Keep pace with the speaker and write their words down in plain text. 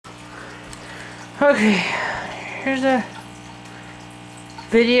Okay, here's a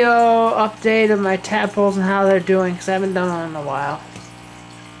video update of my tadpoles and how they're doing, because I haven't done one in a while.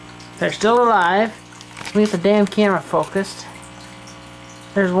 They're still alive. Let me get the damn camera focused.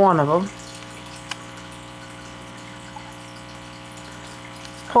 There's one of them.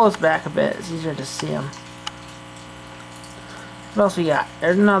 Let's pull this back a bit, it's easier to see them. What else we got?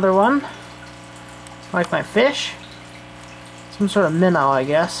 There's another one. Like my fish. Some sort of minnow, I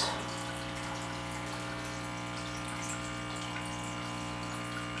guess.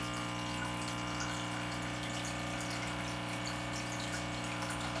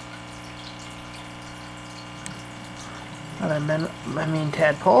 I mean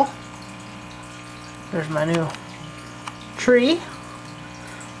tadpole. There's my new tree.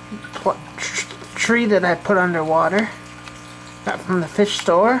 Tree that I put underwater. Got from the fish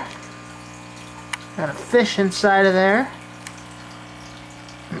store. Got a fish inside of there.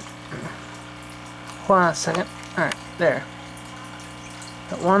 Hold on a second. Alright, there.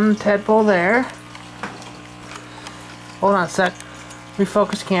 Got one tadpole there. Hold on a sec.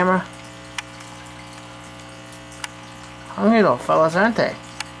 Refocus camera. Hungry little fellas, aren't they?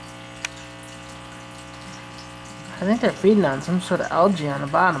 I think they're feeding on some sort of algae on the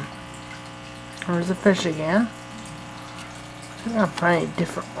bottom. There's the fish again. I think I'll find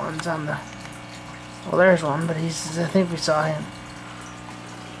different ones on the... Well, there's one, but he's... I think we saw him.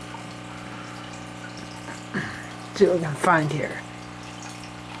 See what we can find here.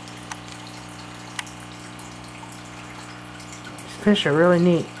 These fish are really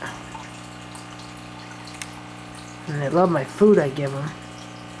neat. And they love my food I give them.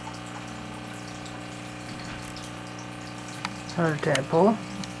 Another tadpole.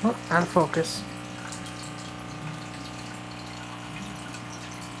 Oh, out of focus.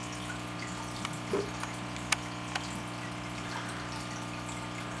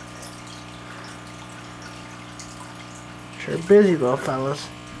 Sure busy little fellas.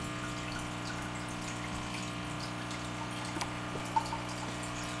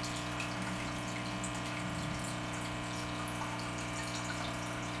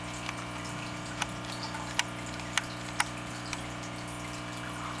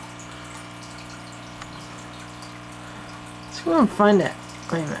 Let's go and find it.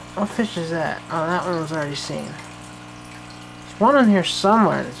 Wait a minute. What fish is that? Oh, that one was already seen. There's one in here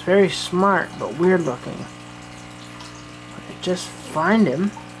somewhere that's very smart but weird looking. Just find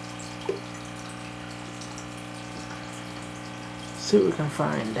him. See what we can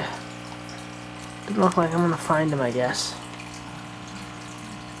find. Doesn't look like I'm gonna find him, I guess.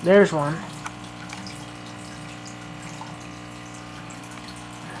 There's one.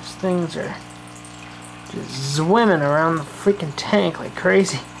 These things are just swimming around the freaking tank like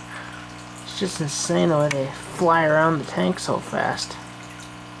crazy. It's just insane the way they fly around the tank so fast.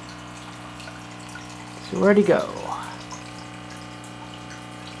 So where'd he go?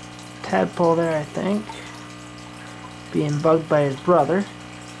 Tadpole there, I think. Being bugged by his brother.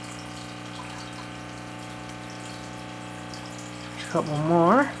 There's a couple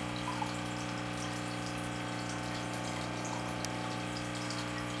more.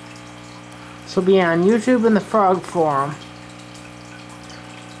 This will be on YouTube and the Frog Forum.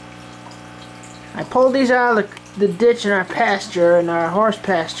 I pulled these out of the ditch in our pasture, in our horse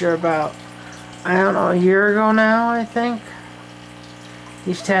pasture, about, I don't know, a year ago now, I think.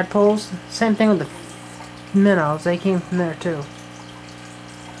 These tadpoles. Same thing with the minnows. They came from there too.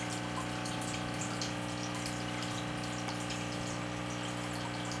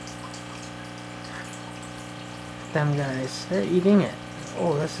 Them guys. They're eating it.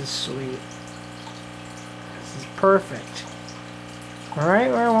 Oh, this is sweet. This is perfect. Right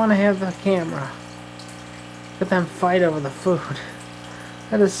where I want to have the camera. Let them fight over the food.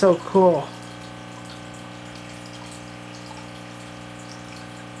 That is so cool.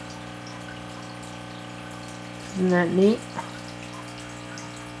 Isn't that neat?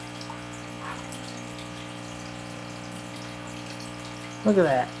 Look at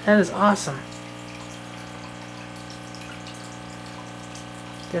that. That is awesome.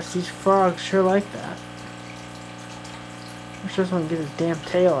 Guess these frogs sure like that. I just want to get his damn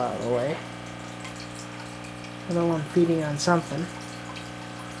tail out of the way. Another one feeding on something.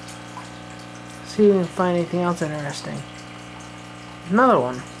 See if we can find anything else interesting. Another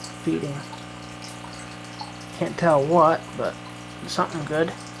one feeding. Can't tell what, but something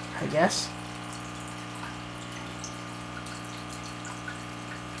good, I guess.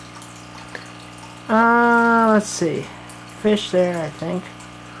 Let's see. Fish there, I think.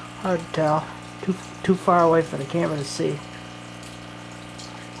 Hard to tell. Too far away for the camera to see.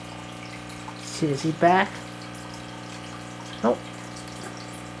 Let's see, is he back? Nope.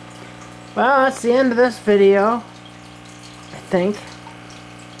 Well, that's the end of this video, I think.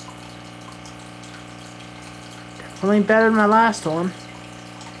 Definitely better than my last one.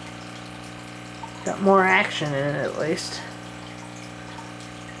 Got more action in it, at least.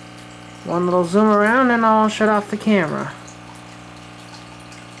 One little zoom around and I'll shut off the camera.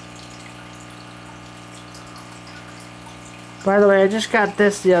 By the way, I just got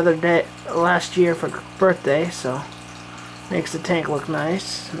this the other day, last year for birthday, so makes the tank look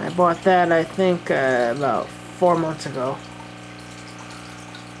nice. And I bought that, I think, about 4 months ago.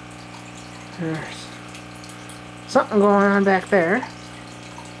 There's something going on back there.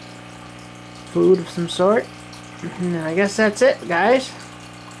 Food of some sort. And I guess that's it, guys.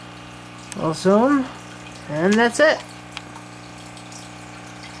 We'll zoom, and that's it.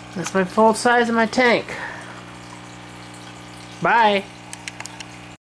 That's my full size of my tank. Bye.